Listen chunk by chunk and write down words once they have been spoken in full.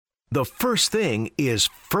The First Thing is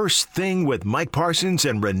First Thing with Mike Parsons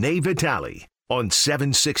and Renee Vitale on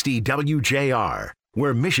 760 WJR,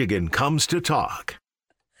 where Michigan comes to talk.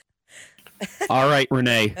 All right,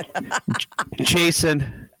 Renee.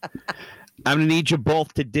 Jason, I'm going to need you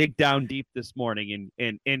both to dig down deep this morning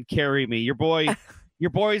and carry me. Your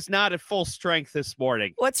boy's not at full strength this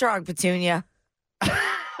morning. What's wrong, Petunia?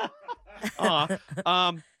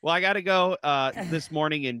 Well, I got to go this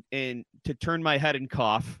morning and to turn my head and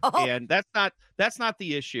cough, and that's not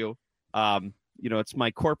the issue. It's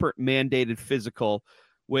my corporate mandated physical,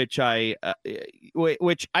 which I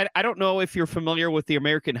don't know if you're familiar with the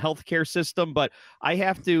American healthcare system, but I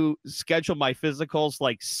have to schedule my physicals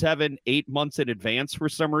like 7-8 months in advance for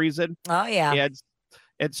some reason. Oh yeah,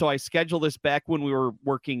 and so I scheduled this back when we were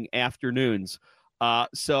working afternoons.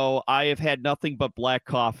 So I have had nothing but black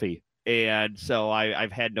coffee. And so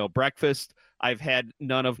I've had no breakfast. I've had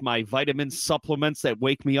none of my vitamin supplements that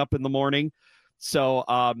wake me up in the morning. So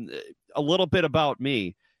a little bit about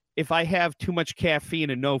me. If I have too much caffeine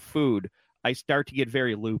and no food, I start to get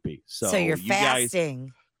very loopy. So you're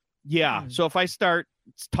fasting. Yeah. So if I start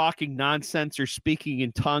talking nonsense or speaking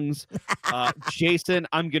in tongues, Jason,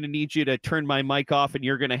 I'm going to need you to turn my mic off, and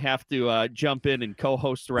you're going to have to jump in and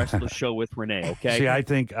co-host the rest of the show with Renee. Okay. See, I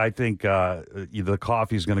think the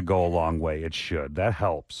coffee is going to go a long way. It should. That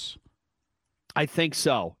helps. I think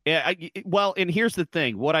so. Well, and here's the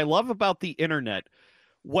thing. What I love about the internet,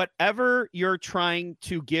 whatever you're trying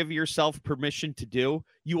to give yourself permission to do,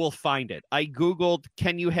 you will find it. I Googled,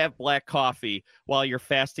 can you have black coffee while you're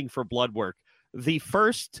fasting for blood work? The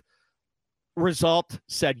first result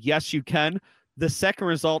said, yes, you can. The second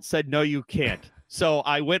result said, no, you can't. So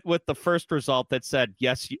I went with the first result that said,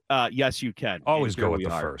 yes, you can. Always go with the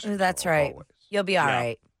first. That's right. Always. You'll be all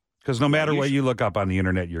right. Because no matter what you look up on the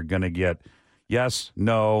internet, you're going to get yes,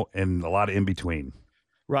 no, and a lot of in between.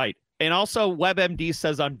 Right. And also WebMD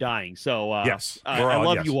says I'm dying. So yes, I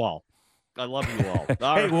love you all. I love you all.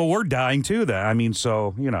 Hey, well, we're dying too then. I mean,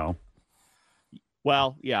 so,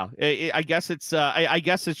 Well, yeah, I guess it's I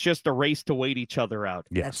guess it's just a race to wait each other out.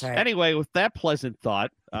 Yes. That's right. Anyway, with that pleasant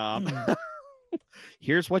thought,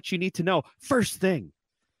 here's what you need to know. First thing,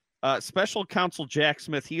 Special Counsel Jack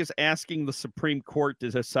Smith, he is asking the Supreme Court to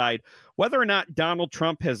decide whether or not Donald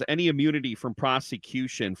Trump has any immunity from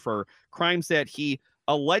prosecution for crimes that he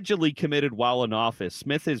allegedly committed while in office.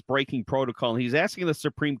 Smith is breaking protocol, and he's asking the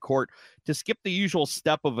Supreme Court to skip the usual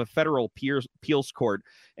step of a federal appeals court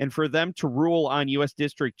and for them to rule on U.S.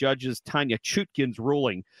 District Judges Tanya Chutkin's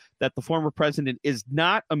ruling that the former president is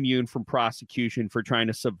not immune from prosecution for trying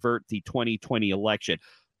to subvert the 2020 election,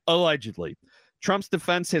 allegedly. Trump's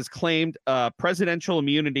defense has claimed presidential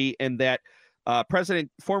immunity and that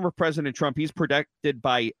former President Trump, he's protected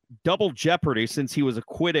by double jeopardy since he was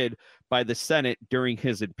acquitted by the Senate during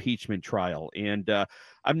his impeachment trial. And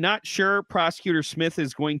I'm not sure Prosecutor Smith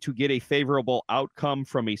is going to get a favorable outcome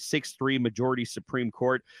from a 6-3 majority Supreme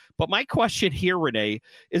Court. But my question here, Renee,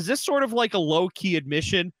 is this sort of like a low-key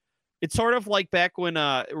admission? It's sort of like back when,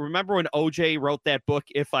 remember when OJ wrote that book,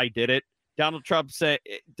 If I Did It? Donald Trump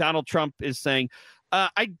is saying,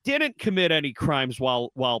 I didn't commit any crimes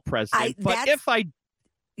while president, but if I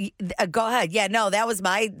go ahead. Yeah, no, that was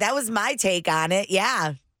my take on it.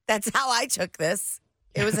 Yeah, that's how I took this.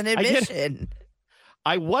 It was an admission.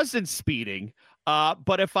 I wasn't speeding,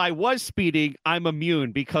 but if I was speeding, I'm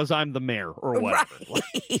immune because I'm the mayor or whatever.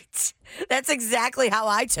 Right. That's exactly how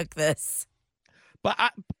I took this. But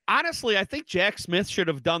honestly, I think Jack Smith should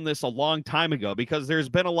have done this a long time ago because there's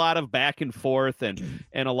been a lot of back and forth and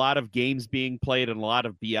a lot of games being played and a lot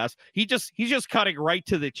of BS. He's just cutting right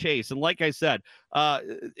to the chase. And like I said,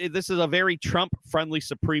 this is a very Trump-friendly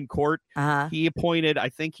Supreme Court. Uh-huh. He appointed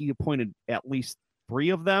at least 3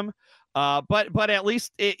 of them. But at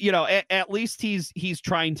least at least he's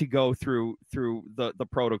trying to go through the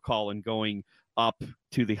protocol and going up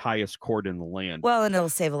to the highest court in the land. Well, and it'll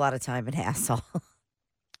save a lot of time and hassle.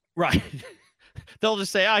 Right. They'll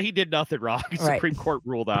just say, he did nothing wrong. Right. Supreme Court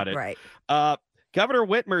ruled on it. Right. Governor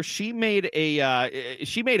Whitmer, she made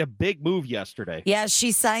a big move yesterday. Yeah,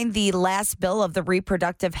 she signed the last bill of the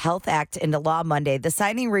Reproductive Health Act into law Monday. The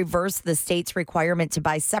signing reversed the state's requirement to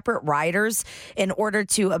buy separate riders in order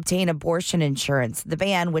to obtain abortion insurance. The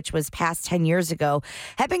ban, which was passed 10 years ago,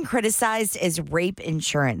 had been criticized as rape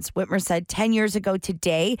insurance. Whitmer said, 10 years ago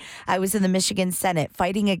today, I was in the Michigan Senate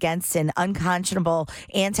fighting against an unconscionable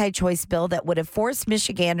anti-choice bill that would have forced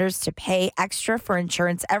Michiganders to pay extra for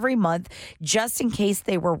insurance every month just just in case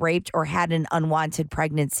they were raped or had an unwanted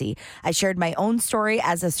pregnancy. I shared my own story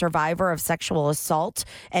as a survivor of sexual assault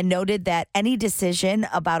and noted that any decision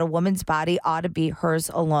about a woman's body ought to be hers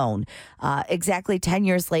alone. Exactly 10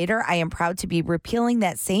 years later, I am proud to be repealing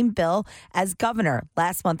that same bill as governor.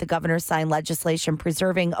 Last month, the governor signed legislation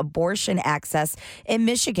preserving abortion access in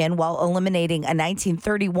Michigan while eliminating a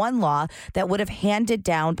 1931 law that would have handed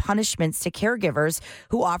down punishments to caregivers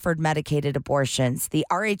who offered medicated abortions. The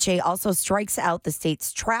RHA also strikes out the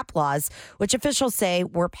state's trap laws, which officials say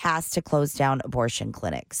were passed to close down abortion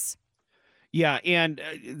clinics. Yeah, and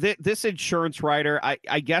this insurance rider,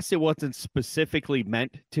 I guess it wasn't specifically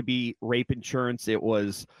meant to be rape insurance. It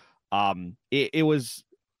was it was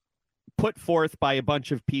put forth by a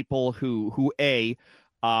bunch of people who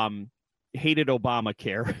hated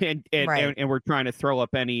Obamacare and were trying to throw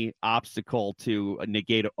up any obstacle to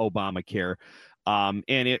negate Obamacare. And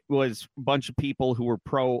it was a bunch of people who were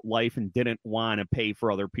pro-life and didn't want to pay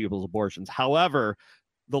for other people's abortions. However,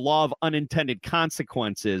 the law of unintended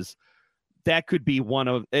consequences, that could be one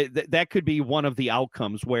of the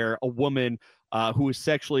outcomes where a woman who is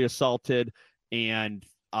sexually assaulted and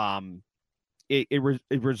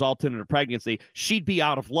it resulted in a pregnancy, she'd be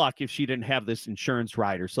out of luck if she didn't have this insurance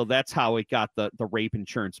rider. So that's how it got the rape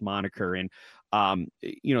insurance moniker. And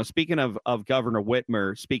speaking of Governor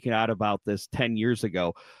Whitmer speaking out about this 10 years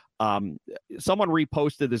ago, someone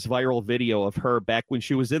reposted this viral video of her back when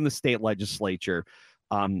she was in the state legislature.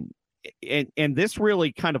 And this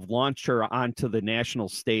really kind of launched her onto the national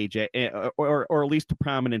stage, or at least to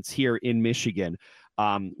prominence here in Michigan.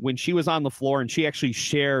 When she was on the floor, and she actually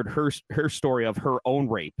shared her story of her own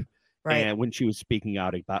rape, and when she was speaking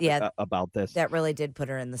out about this, that really did put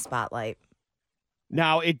her in the spotlight.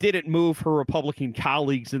 Now, it didn't move her Republican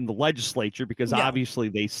colleagues in the legislature because obviously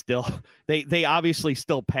they obviously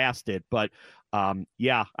still passed it. But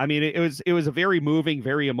yeah, I mean, it was a very moving,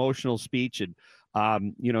 very emotional speech, and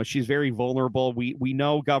she's very vulnerable. We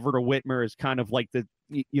know Governor Whitmer is kind of like this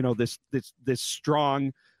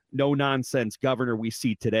strong, no nonsense governor we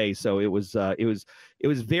see today. So it was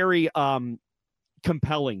very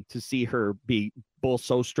compelling to see her be both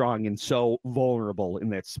so strong and so vulnerable in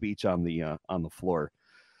that speech on the floor.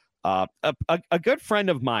 A good friend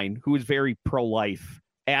of mine who is very pro-life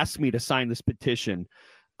asked me to sign this petition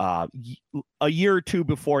a year or two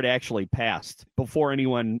before it actually passed, before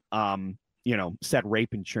anyone said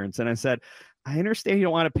rape insurance. And I said, I understand you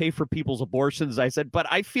don't want to pay for people's abortions. I said, but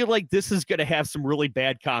I feel like this is going to have some really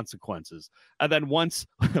bad consequences. And then once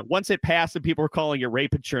it passed and people were calling it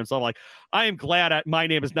rape insurance, I'm like, I am glad my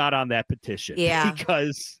name is not on that petition. Yeah.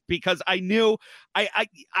 Because I knew I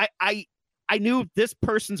knew this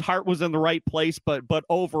person's heart was in the right place, but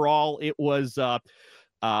overall it was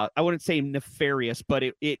I wouldn't say nefarious, but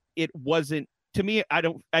it wasn't. To me, I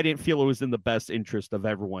didn't feel it was in the best interest of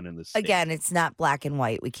everyone in this state. Again, it's not black and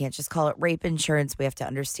white. We can't just call it rape insurance. We have to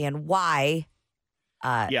understand why.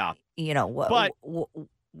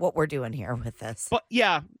 What we're doing here with this. But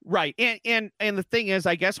yeah, right. And the thing is,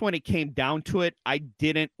 I guess when it came down to it, I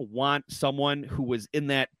didn't want someone who was in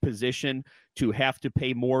that position to have to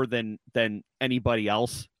pay more than anybody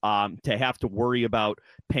else, to have to worry about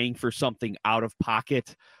paying for something out of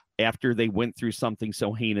pocket after they went through something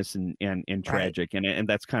so heinous and tragic. Right. And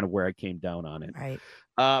that's kind of where I came down on it. Right.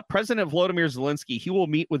 President Volodymyr Zelenskyy, he will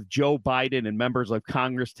meet with Joe Biden and members of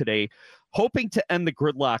Congress today, hoping to end the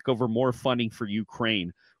gridlock over more funding for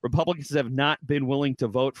Ukraine. Republicans have not been willing to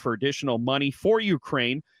vote for additional money for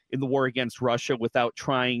Ukraine in the war against Russia without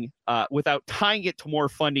tying it to more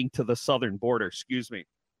funding to the southern border. Excuse me.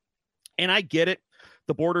 And I get it.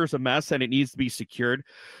 The border is a mess and it needs to be secured.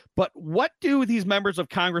 But what do these members of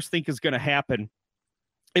Congress think is going to happen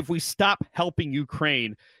if we stop helping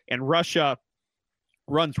Ukraine and Russia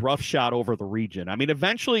runs roughshod over the region? I mean,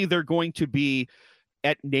 eventually they're going to be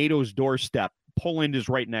at NATO's doorstep. Poland is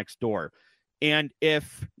right next door. And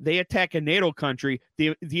if they attack a NATO country,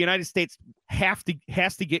 the United States has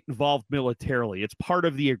to get involved militarily. It's part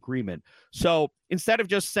of the agreement. So instead of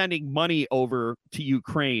just sending money over to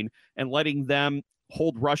Ukraine and letting them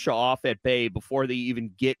hold Russia off at bay before they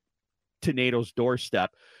even get to NATO's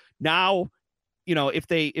doorstep, now, if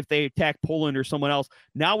they attack Poland or someone else,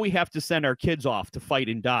 now we have to send our kids off to fight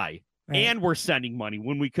and die. Right. And we're sending money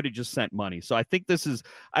when we could have just sent money. So I think this is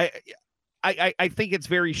I think it's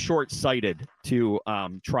very short-sighted to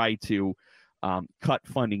try to cut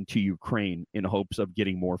funding to Ukraine in hopes of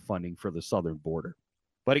getting more funding for the southern border.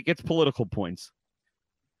 But it gets political points.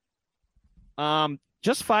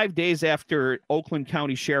 Just 5 days after Oakland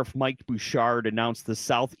County Sheriff Mike Bouchard announced the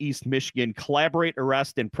Southeast Michigan Collaborate,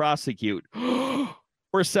 Arrest, and Prosecute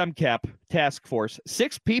Or SEMCAP task force.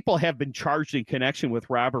 6 people have been charged in connection with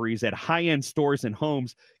robberies at high-end stores and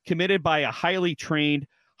homes committed by a highly trained,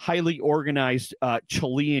 highly organized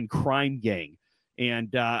Chilean crime gang.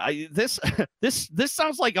 And this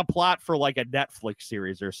sounds like a plot for like a Netflix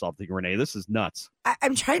series or something, Renee. This is nuts.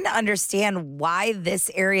 I'm trying to understand why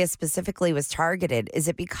this area specifically was targeted. Is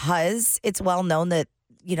it because it's well known that,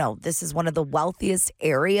 this is one of the wealthiest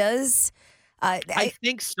areas? I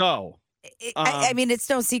think so. I mean, it's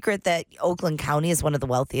no secret that Oakland County is one of the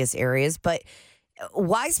wealthiest areas, but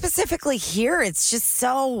why specifically here? It's just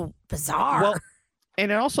so bizarre. Well,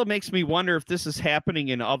 and it also makes me wonder if this is happening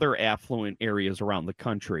in other affluent areas around the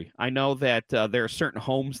country. I know that there are certain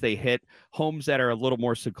homes they hit, homes that are a little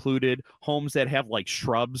more secluded, homes that have like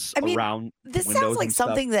shrubs around. This sounds like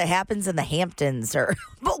something that happens in the Hamptons,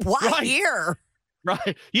 but why here?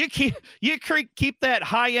 Right, you keep that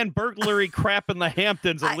high-end burglary crap in the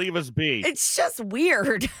Hamptons and leave us be. It's just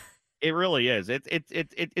weird. It really is.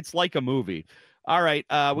 It's like a movie. All right,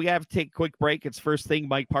 we have to take a quick break. It's First Thing.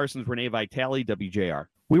 Mike Parsons, Renee Vitale, WJR.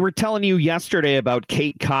 We were telling you yesterday about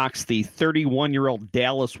Kate Cox, the 31-year-old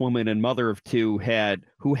Dallas woman and mother of 2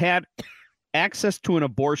 who had access to an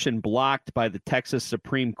abortion blocked by the Texas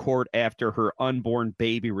Supreme Court after her unborn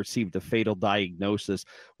baby received a fatal diagnosis.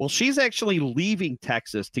 Well, she's actually leaving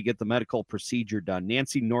Texas to get the medical procedure done.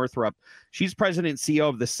 Nancy Northrup, she's president and CEO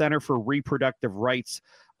of the Center for Reproductive Rights.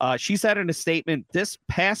 She said in a statement, this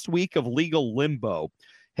past week of legal limbo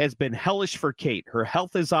has been hellish for Kate. Her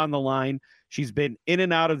health is on the line. She's been in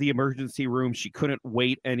and out of the emergency room. She couldn't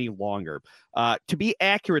wait any longer. To be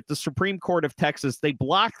accurate, the Supreme Court of Texas, they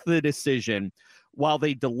blocked the decision while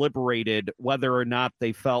they deliberated whether or not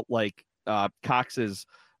they felt like Cox's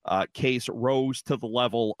case rose to the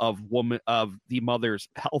level of the mother's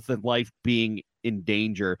health and life being in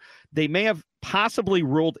danger. They may have possibly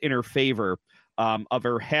ruled in her favor of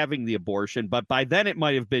her having the abortion, but by then it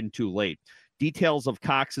might have been too late. Details of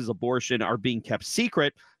Cox's abortion are being kept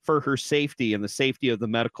secret for her safety and the safety of the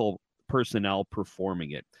medical personnel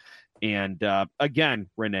performing it. And again,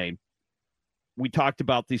 Renee, we talked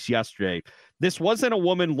about this yesterday. This wasn't a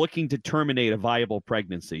woman looking to terminate a viable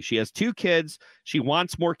pregnancy. She has 2 kids. She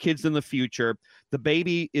wants more kids in the future. The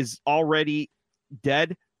baby is already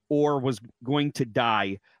dead or was going to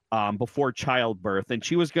die before childbirth, and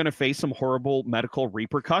she was going to face some horrible medical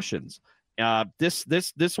repercussions. This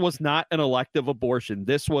was not an elective abortion.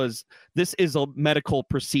 This is a medical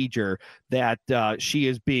procedure that she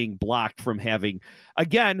is being blocked from having,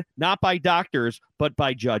 again, not by doctors, but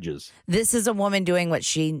by judges. This is a woman doing what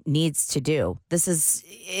she needs to do.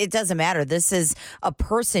 It doesn't matter. This is a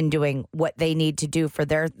person doing what they need to do for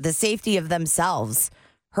the safety of themselves,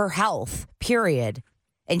 her health, period.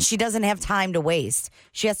 And she doesn't have time to waste.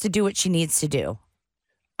 She has to do what she needs to do.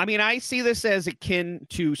 I mean, I see this as akin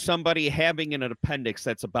to somebody having an appendix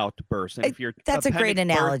that's about to burst. And that's a great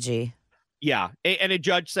analogy. Yeah. And a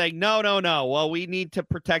judge saying, no. Well, we need to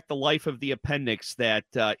protect the life of the appendix that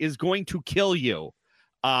is going to kill you.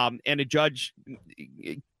 And a judge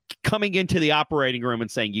coming into the operating room and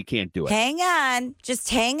saying, you can't do it. Hang on. Just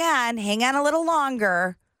hang on. Hang on a little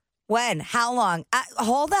longer. When? How long?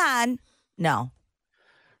 Hold on. No.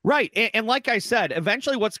 Right. And like I said,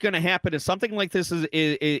 eventually what's going to happen is something like this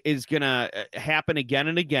is going to happen again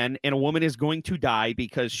and again. And a woman is going to die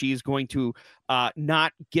because she's going to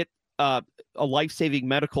not get a life-saving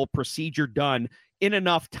medical procedure done in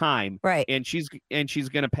enough time. Right. And she's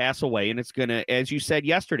going to pass away. And it's going to, as you said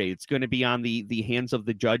yesterday, it's going to be on the hands of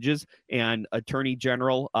the judges and Attorney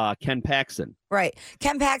General Ken Paxton. Right.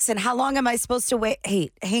 Ken Paxton, how long am I supposed to wait? Hey,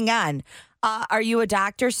 hang on. Are you a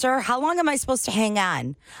doctor, sir? How long am I supposed to hang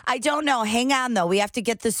on? I don't know. Hang on, though. We have to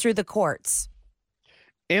get this through the courts.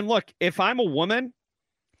 And look, if I'm a woman,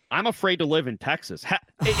 I'm afraid to live in Texas.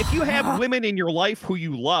 If you have women in your life who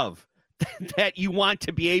you love, that you want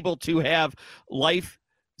to be able to have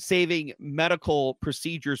life-saving medical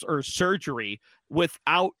procedures or surgery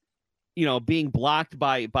without, being blocked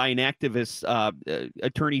by an activist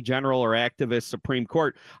attorney general or activist Supreme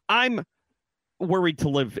Court, I'm worried to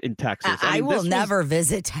live in Texas. I will never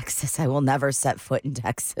visit Texas. I will never set foot in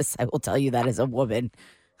Texas. I will tell you that as a woman.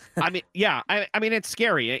 I mean, yeah, I mean, it's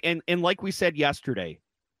scary. And like we said yesterday,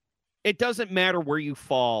 it doesn't matter where you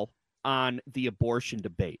fall on the abortion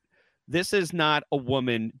debate. This is not a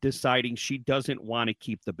woman deciding she doesn't want to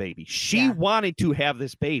keep the baby. She wanted to have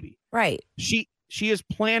this baby. Right. She is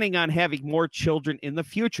planning on having more children in the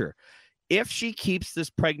future. If she keeps this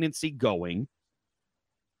pregnancy going,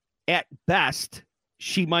 at best,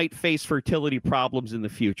 she might face fertility problems in the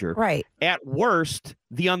future. Right. At worst,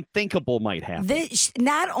 the unthinkable might happen. This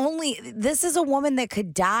is a woman that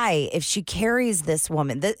could die if she carries this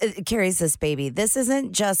carries this baby. This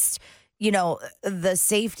isn't just, the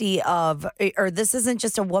safety of, or this isn't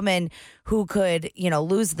just a woman who could,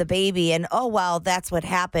 lose the baby and, oh, well, that's what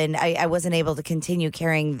happened. I wasn't able to continue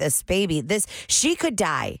carrying this baby. She could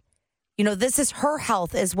die. This is her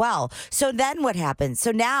health as well. So then what happens?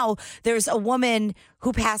 So now there's a woman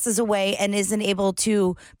who passes away and isn't able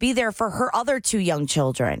to be there for her other 2 young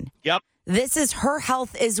children. Yep. This is her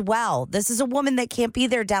health as well. This is a woman that can't be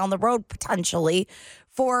there down the road potentially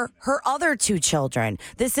for her other 2 children.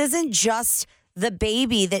 This isn't just the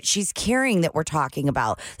baby that she's carrying that we're talking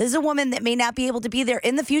about. This is a woman that may not be able to be there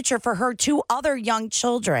in the future for her 2 other young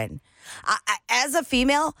children. As a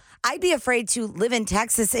female, I'd be afraid to live in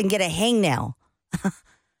Texas and get a hangnail.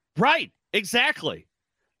 Right. Exactly.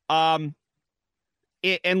 And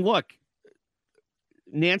look,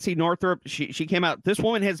 Nancy Northrup, she came out. This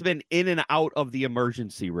woman has been in and out of the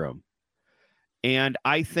emergency room. And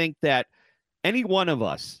I think that any one of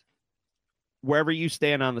us, wherever you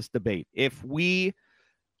stand on this debate, if we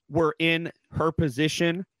were in her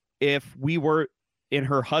position, if we were in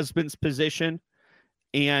her husband's position,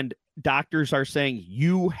 and doctors are saying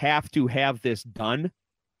you have to have this done,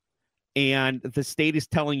 and the state is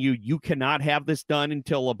telling you cannot have this done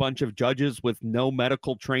until a bunch of judges with no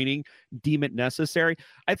medical training deem it necessary,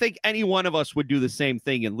 I think any one of us would do the same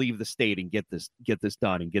thing and leave the state and get this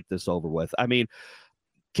done and get this over with. I mean,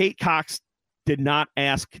 Kate Cox did not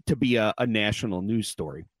ask to be a national news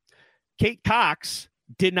story. Kate Cox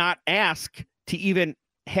did not ask to even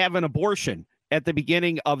have an abortion at the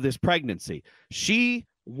beginning of this pregnancy. She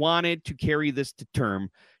wanted to carry this to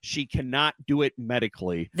term. She cannot do it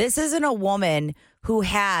medically. This isn't a woman who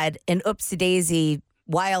had an oopsie-daisy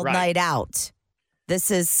wild night out.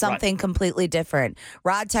 This is something completely different.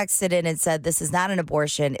 Rod texted in and said, this is not an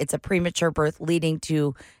abortion. It's a premature birth leading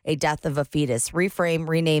to a death of a fetus. Reframe,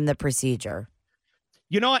 rename the procedure.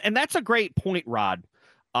 And that's a great point, Rod,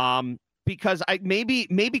 because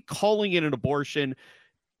maybe calling it an abortion.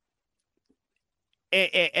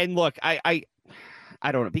 And look, I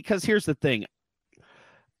don't know, because here's the thing.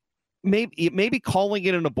 Maybe calling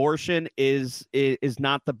it an abortion is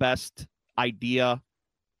not the best idea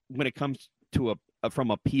when it comes to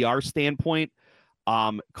from a PR standpoint.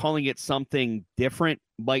 Calling it something different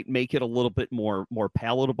might make it a little bit more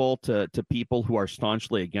palatable to people who are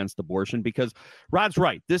staunchly against abortion, because Rod's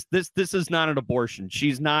right. This is not an abortion.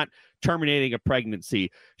 She's not terminating a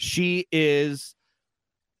pregnancy. She is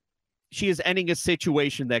ending a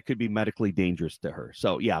situation that could be medically dangerous to her.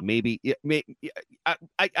 So yeah,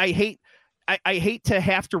 I hate to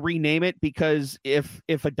have to rename it, because if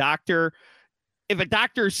a doctor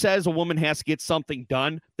says a woman has to get something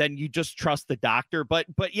done, then you just trust the doctor. But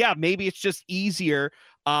yeah, maybe it's just easier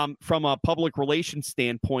from a public relations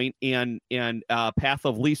standpoint and path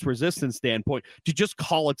of least resistance standpoint to just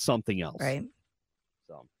call it something else. Right.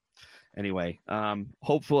 So anyway,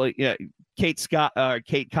 hopefully, yeah, Kate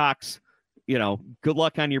Cox, good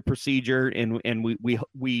luck on your procedure, and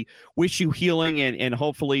we wish you healing, and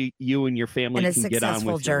hopefully you and your family can get on with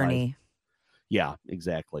your journey. life. Yeah,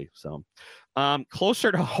 exactly. So,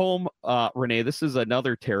 closer to home, Renee, this is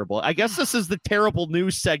another terrible. I guess this is the terrible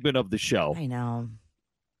news segment of the show. I know.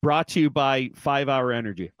 Brought to you by 5 Hour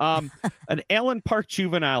Energy. An Allen Park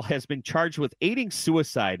juvenile has been charged with aiding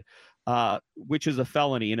suicide, which is a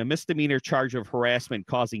felony, and a misdemeanor charge of harassment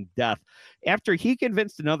causing death after he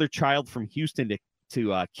convinced another child from Houston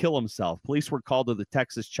to kill himself. Police were called to the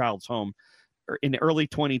Texas child's home in early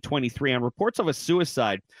 2023 on reports of a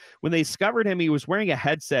suicide. When they discovered him, he was wearing a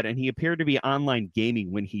headset and he appeared to be online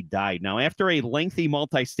gaming when he died. Now, after a lengthy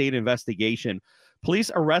multi-state investigation, police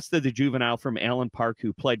arrested the juvenile from Allen Park,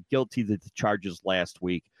 who pled guilty to the charges last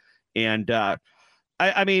week. And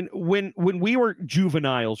I mean, when we were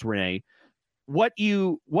juveniles, Renee, what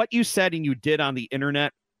you said and you did on the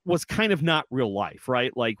internet was kind of not real life,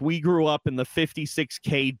 right? Like, we grew up in the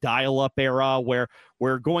 56K dial-up era where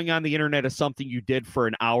going on the internet is something you did for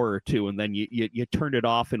an hour or two, and then you turned it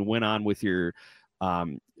off and went on with your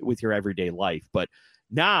everyday life. But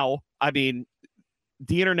now, I mean,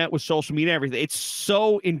 the internet with social media and everything, it's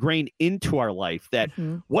so ingrained into our life that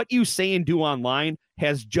what you say and do online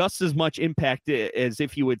has just as much impact as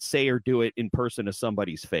if you would say or do it in person to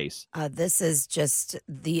somebody's face. This is just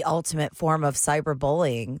the ultimate form of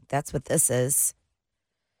cyberbullying. That's what this is.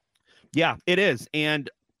 Yeah, it is. And,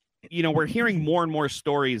 we're hearing more and more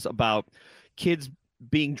stories about kids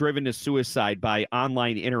being driven to suicide by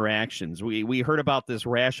online interactions. We heard about this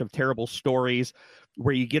rash of terrible stories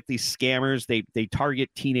where you get these scammers. They target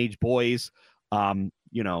teenage boys,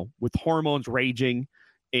 with hormones raging,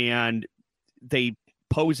 and they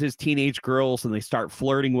pose as teenage girls and they start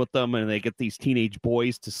flirting with them, and they get these teenage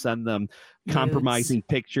boys to send them compromising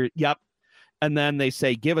pictures. Yep. And then they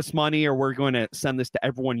say, give us money or we're going to send this to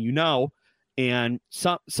everyone you know. And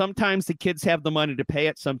sometimes the kids have the money to pay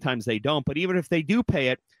it. Sometimes they don't. But even if they do pay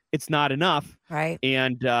it, it's not enough. Right.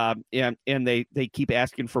 And they keep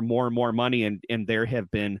asking for more and more money. And there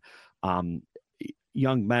have been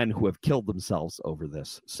young men who have killed themselves over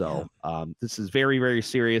this. So this is very, very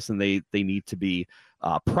serious, and they need to be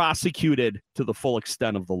prosecuted to the full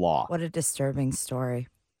extent of the law. What a disturbing story.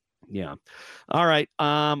 Yeah. All right.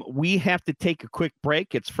 We have to take a quick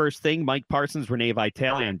break. It's First Thing. Mike Parsons, Renee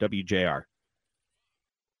Vitale on WJR.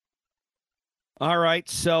 All right.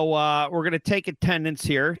 So we're going to take attendance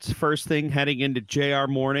here. It's First Thing heading into JR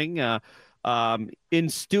Morning. In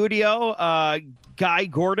studio, Guy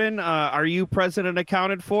Gordon, are you present and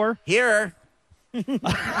accounted for? Here.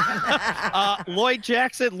 Lloyd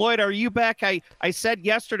Jackson. Lloyd, are you back? I said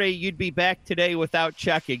yesterday you'd be back today without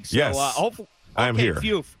checking. So, yes, hopefully, I'm here.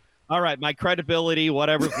 Phew. All right, my credibility,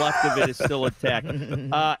 whatever's left of it, is still intact.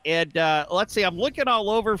 And let's see, I'm looking all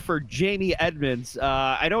over for Jamie Edmonds.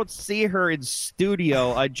 I don't see her in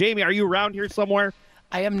studio. Jamie, are you around here somewhere?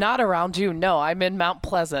 I am not around you. No, I'm in Mount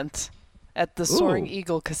Pleasant at the Soaring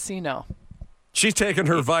Eagle Casino. She's taking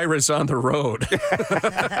her virus on the road.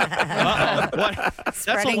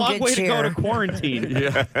 That's a long way to go to quarantine.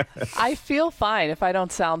 Yeah. I feel fine. If I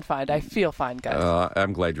don't sound fine, I feel fine, guys.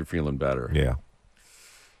 I'm glad you're feeling better. Yeah.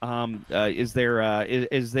 Is there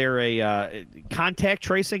a contact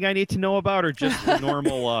tracing I need to know about, or just a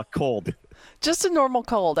normal cold? Just a normal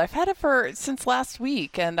cold. I've had it since last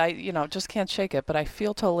week, and I, just can't shake it, but I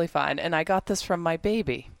feel totally fine. And I got this from my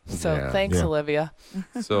baby. So thanks, Olivia.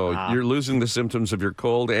 So you're losing the symptoms of your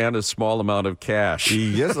cold and a small amount of cash.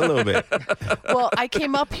 Just a little bit. Well, I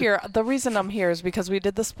came up here. The reason I'm here is because we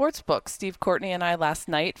did the sports book. Steve Courtney and I last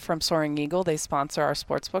night from Soaring Eagle. They sponsor our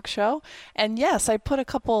sports book show. And yes, I put a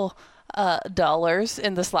couple dollars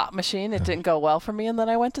in the slot machine. It didn't go well for me, and then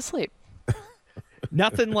I went to sleep.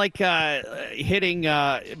 Nothing like hitting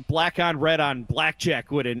black on red on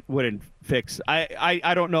blackjack wouldn't fix.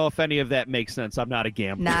 I don't know if any of that makes sense. I'm not a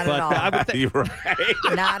gambler. Not at all. I would You're right.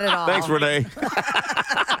 Not at all. Thanks, Renee.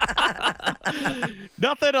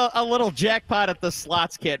 Nothing a little jackpot at the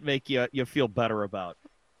slots can't make you feel better about.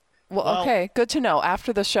 Well, okay, good to know.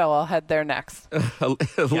 After the show, I'll head there next. a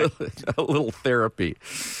little therapy.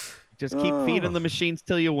 Just keep feeding the machines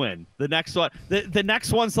till you win. The next one, the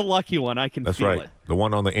next one's the lucky one. I can feel it. The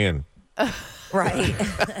one on the end. Right.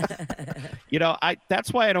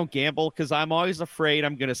 That's why I don't gamble, because I'm always afraid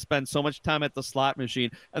I'm going to spend so much time at the slot machine,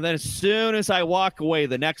 and then as soon as I walk away,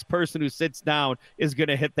 the next person who sits down is going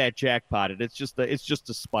to hit that jackpot, and it's just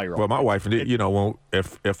a spiral. Well, my wife,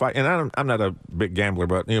 if I'm not a big gambler,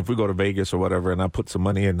 but if we go to Vegas or whatever, and I put some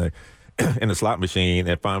money in the slot machine,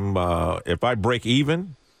 if I break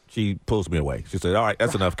even, she pulls me away. She said, all right,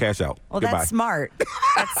 that's enough. Cash out. Well, Goodbye. that's smart.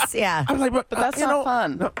 I was like, but that's not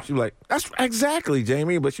fun. No. She was like, that's exactly,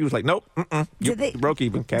 Jamie. But she was like, nope. You broke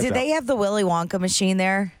even. Cash out. Did they have the Willy Wonka machine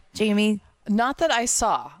there, Jamie? Not that I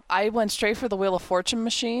saw. I went straight for the Wheel of Fortune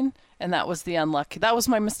machine, and that was that was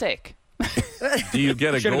my mistake. Do you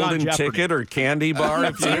get a golden ticket or candy bar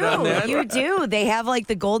if you get on that? You do. They have like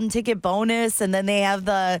the golden ticket bonus, and then they have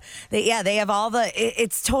they have all the.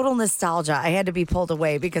 It's total nostalgia. I had to be pulled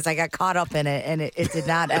away because I got caught up in it, and it did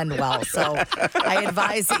not end well. So I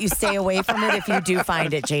advise that you stay away from it if you do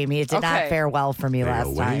find it, Jamie. It did not fare well for me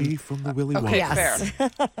last time. Away from the Willy Wonka. Okay, yes.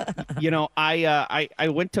 fair. I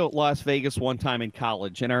went to Las Vegas one time in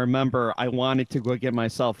college, and I remember I wanted to go get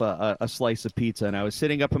myself a slice of pizza, and I was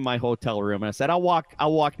sitting up in my hotel room, and I said, I'll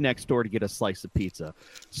walk next door to get a slice of pizza.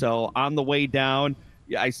 So on the way down,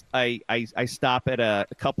 I stop at a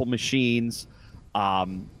couple machines, I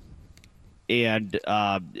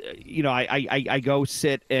go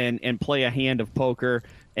sit and play a hand of poker,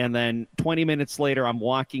 and then 20 minutes later, I'm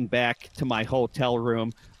walking back to my hotel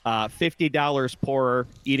room, $50 poorer,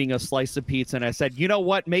 eating a slice of pizza, and I said, you know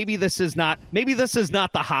what? Maybe this is not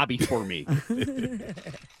the hobby for me.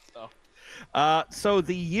 So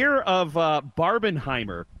the year of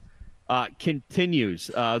Barbenheimer continues.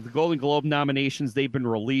 The Golden Globe nominations, they've been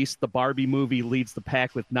released. The Barbie movie leads the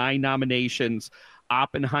pack with 9 nominations.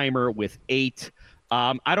 Oppenheimer with 8.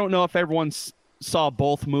 I don't know if everyone saw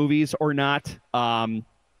both movies or not. And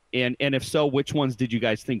if so, which ones did you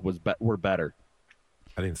guys think were better?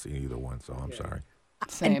 I didn't see either one, so I'm sorry.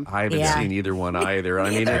 Same. I haven't seen either one either. I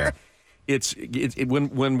mean, it's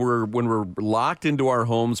when we're locked into our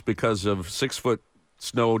homes because of 6-foot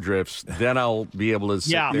snow drifts, then I'll be able to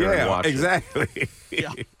sit there and watch exactly.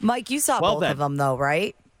 Mike, you saw both of them though,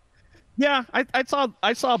 right? Yeah, I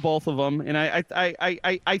saw both of them, and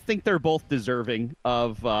I think they're both deserving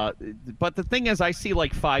of. But the thing is, I see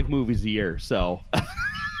like 5 movies a year, so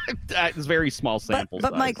it's very small sample size.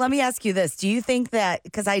 But Mike, let me ask you this: do you think that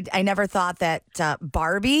because I never thought that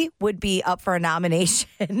Barbie would be up for a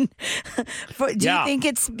nomination? Do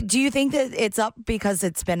you think that it's up because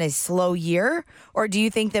it's been a slow year, or do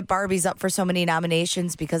you think that Barbie's up for so many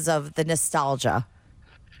nominations because of the nostalgia?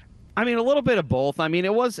 I mean, a little bit of both. I mean,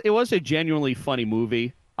 it was a genuinely funny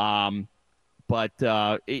movie. And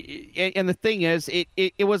the thing is,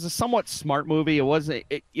 it was a somewhat smart movie. It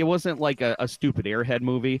wasn't like a stupid airhead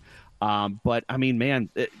movie. But I mean, man,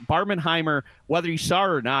 Barbenheimer, whether you saw it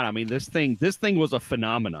or not, I mean, this thing was a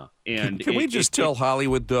phenomena. And can we just tell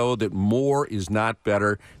Hollywood though that more is not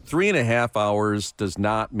better? 3.5 hours does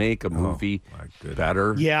not make a movie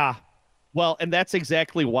better. Yeah. Well, and that's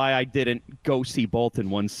exactly why I didn't go see both in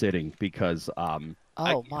one sitting because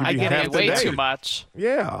I get way too much.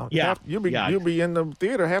 Yeah. You'll be in the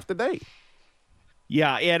theater half the day.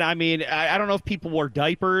 Yeah, and I mean, I don't know if people wore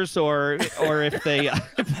diapers or if they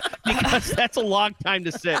because that's a long time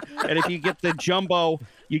to sit. And if you get the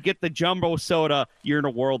jumbo soda, you're in a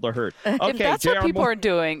world of hurt. Okay, if that's what people are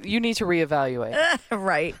doing, you need to reevaluate.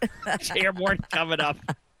 Right. J.R. Moore coming up.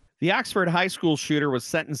 The Oxford High School shooter was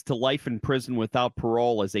sentenced to life in prison without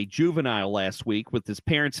parole as a juvenile last week, with his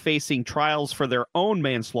parents facing trials for their own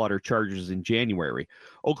manslaughter charges in January.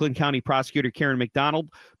 Oakland County Prosecutor Karen McDonald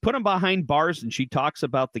put him behind bars, and she talks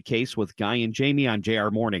about the case with Guy and Jamie on JR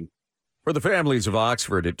Morning. For the families of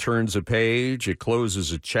Oxford, it turns a page, it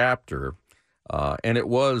closes a chapter, and it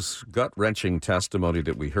was gut-wrenching testimony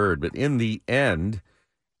that we heard. But in the end,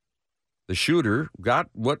 the shooter got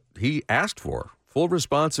what he asked for. Full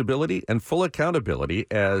responsibility and full accountability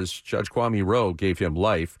as Judge Kwame Rowe gave him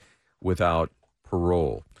life without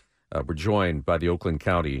parole. We're joined by the Oakland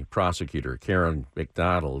County prosecutor, Karen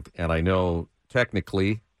McDonald, and I know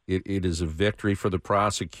technically it is a victory for the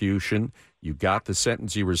prosecution. You got the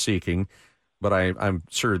sentence you were seeking, but I'm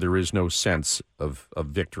sure there is no sense of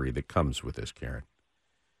victory that comes with this, Karen.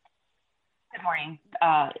 Good morning.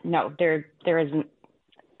 No, there isn't.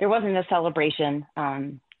 There wasn't a celebration.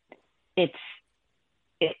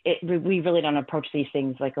 We really don't approach these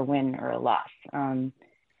things like a win or a loss.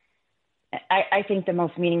 I think the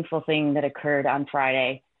most meaningful thing that occurred on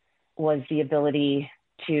Friday was the ability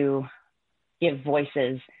to give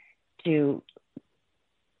voices to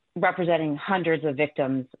representing hundreds of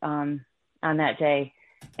victims on that day.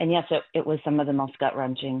 And yes, it was some of the most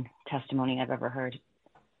gut-wrenching testimony I've ever heard.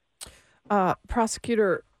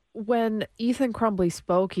 Prosecutor, when Ethan Crumbley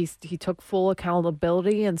spoke, he took full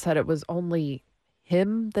accountability and said it was only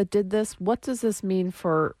him that did this. What does this mean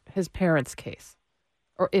for his parents' case,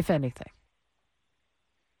 or if anything?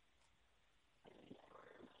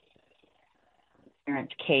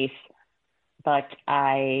 Parents' case, but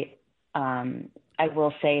I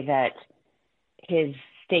will say that his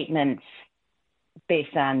statements,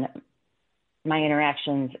 based on my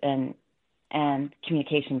interactions and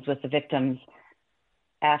communications with the victims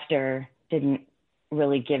after, didn't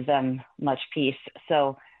really give them much peace.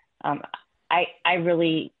 So I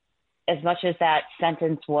really, as much as that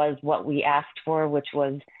sentence was what we asked for, which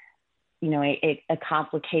was, a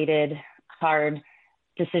complicated, hard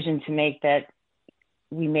decision to make that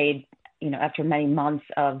we made, after many months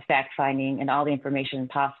of fact finding and all the information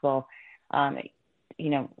possible,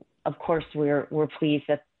 of course we're pleased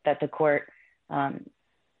that the court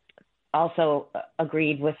also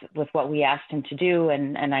agreed with what we asked him to do.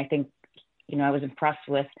 And I think, I was impressed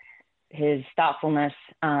with his thoughtfulness.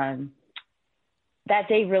 That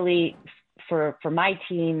day really, for my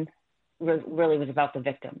team, really was about the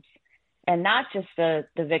victims. And not just the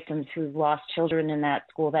victims who lost children in that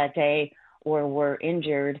school that day or were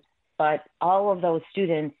injured, but all of those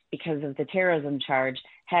students, because of the terrorism charge,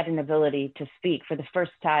 had an ability to speak for the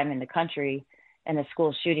first time in the country in a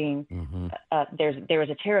school shooting. Mm-hmm. There was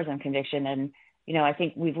a terrorism conviction. And, I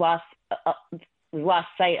think we've lost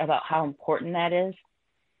sight about how important that is,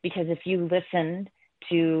 because if you listened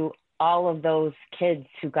to all of those kids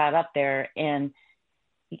who got up there, and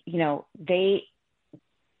they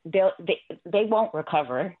won't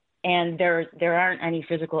recover, and there aren't any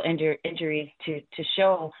physical injuries to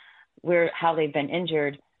show how they've been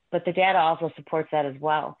injured, but the data also supports that as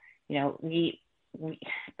well. The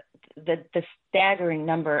staggering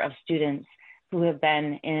number of students who have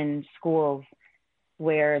been in schools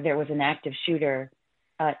where there was an active shooter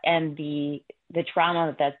and the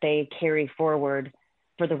trauma that they carry forward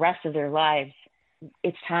for the rest of their lives,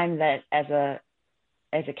 it's time that as a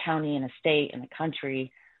county and a state and a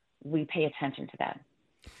country, we pay attention to that.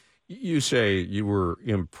 You say you were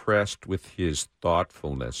impressed with his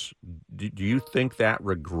thoughtfulness. Do you think that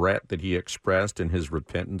regret that he expressed in his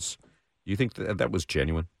repentance, do you think that was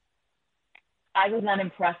genuine? I was not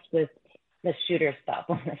impressed with the shooter's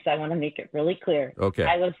thoughtfulness. I want to make it really clear. Okay.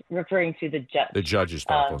 I was referring to the judge. The judge's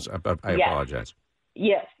thoughtfulness. I apologize.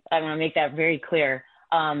 Yes, I want to make that very clear.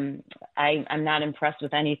 I'm not impressed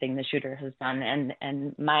with anything the shooter has done,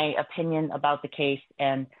 and my opinion about the case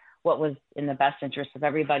and what was in the best interest of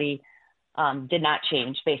everybody did not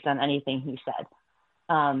change based on anything he said.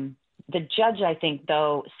 The judge, I think,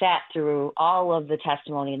 though, sat through all of the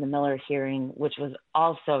testimony in the Miller hearing, which was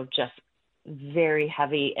also just very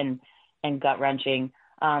heavy and gut-wrenching,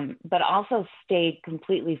 but also stayed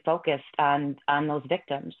completely focused on those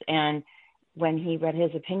victims. And when he read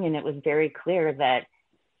his opinion, it was very clear that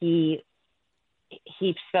he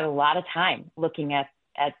spent a lot of time looking at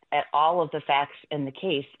all of the facts in the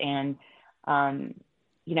case. And,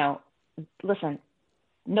 listen,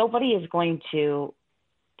 nobody is going to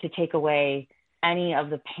take away any of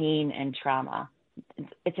the pain and trauma.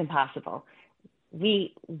 It's impossible.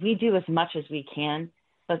 We do as much as we can,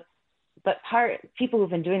 but people who've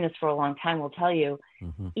been doing this for a long time will tell you,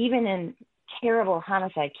 even in terrible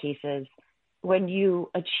homicide cases, when you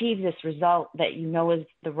achieve this result that you know is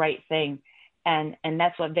the right thing, and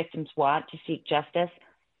that's what victims want, to seek justice,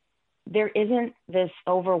 there isn't this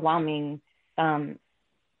overwhelming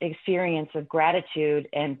experience of gratitude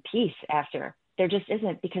and peace after. There just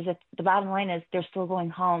isn't, because the bottom line is they're still going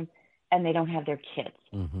home and they don't have their kids,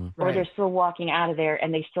 or they're still walking out of there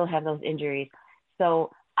and they still have those injuries.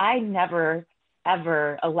 So I never,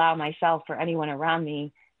 ever allow myself or anyone around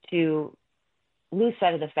me to lose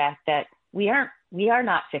sight of the fact that we are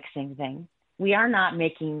not fixing things. We are not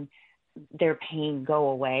making their pain go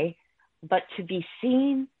away, but to be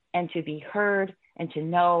seen and to be heard and to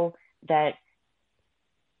know that,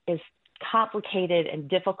 as complicated and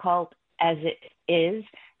difficult as it is,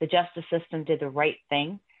 the justice system did the right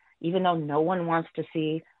thing. Even though no one wants to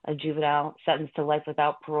see a juvenile sentenced to life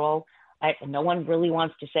without parole, no one really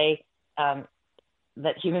wants to say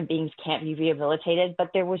that human beings can't be rehabilitated,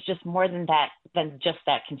 but there was just more than just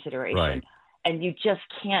that consideration. Right. And you just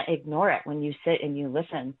can't ignore it when you sit and you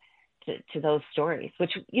listen to those stories,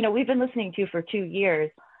 which, we've been listening to for 2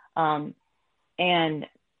 years. And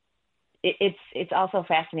it's also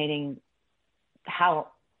fascinating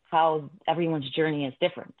how everyone's journey is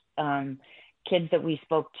different. Kids that we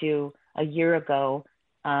spoke to a year ago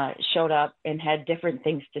showed up and had different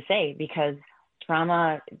things to say, because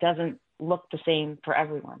trauma doesn't look the same for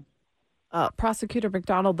everyone. Prosecutor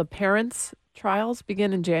McDonald, the parents' trials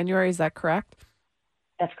begin in January. Is that correct?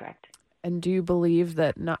 That's correct. And do you believe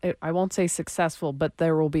that, I won't say successful, but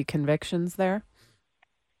there will be convictions there?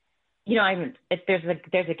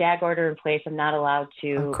 There's a gag order in place. I'm not allowed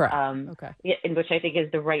to, in which I think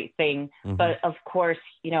is the right thing. But of course,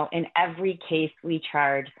 in every case we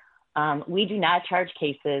charge, we do not charge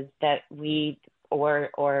cases that we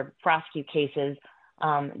or prosecute cases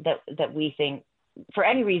that we think, for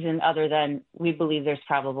any reason other than we believe there's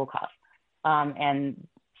probable cause. And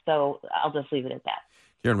so I'll just leave it at that.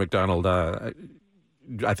 Karen McDonald,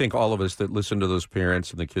 I think all of us that listen to those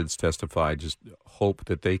parents and the kids testify just hope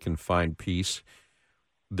that they can find peace.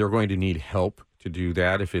 They're going to need help to do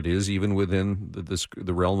that, if it is even within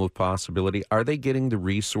the realm of possibility. Are they getting the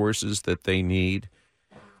resources that they need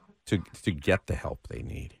to get the help they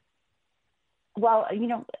need? Well,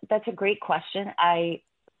 that's a great question.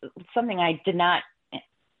 Something I did not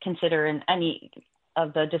consider in any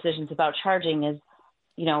of the decisions about charging is,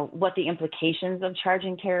 what the implications of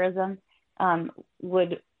charging terrorism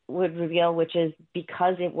would reveal, which is,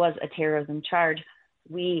 because it was a terrorism charge,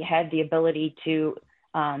 we had the ability to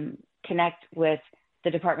connect with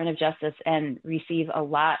the Department of Justice and receive a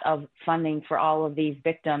lot of funding for all of these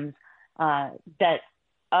victims that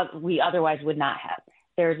we otherwise would not have.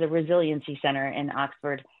 There's a resiliency center in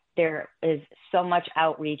Oxford. There is so much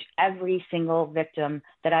outreach. Every single victim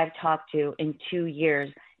that I've talked to in 2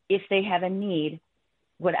 years, if they have a need,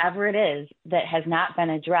 whatever it is that has not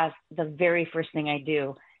been addressed, the very first thing I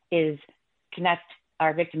do is connect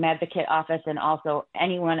our victim advocate office and also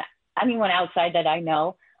anyone outside that I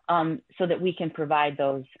know, so that we can provide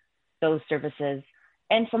those services.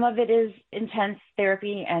 And some of it is intense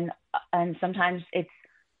therapy, and sometimes it's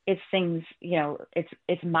things,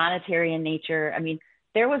 it's monetary in nature. I mean,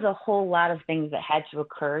 there was a whole lot of things that had to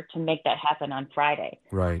occur to make that happen on Friday.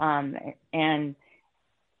 Right. And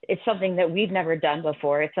it's something that we've never done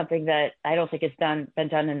before. It's something that I don't think has been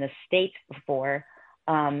done in the state before,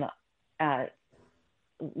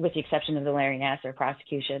 with the exception of the Larry Nassar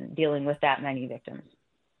prosecution dealing with that many victims.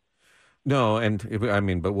 No,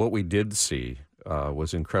 but what we did see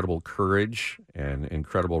was incredible courage and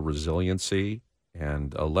incredible resiliency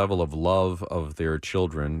and a level of love of their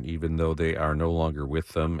children, even though they are no longer with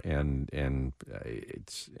them, and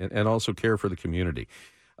also care for the community.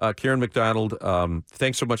 Karen McDonald,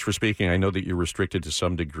 thanks so much for speaking. I know that you're restricted to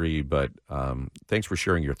some degree, but thanks for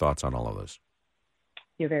sharing your thoughts on all of this.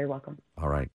 You're very welcome. All right.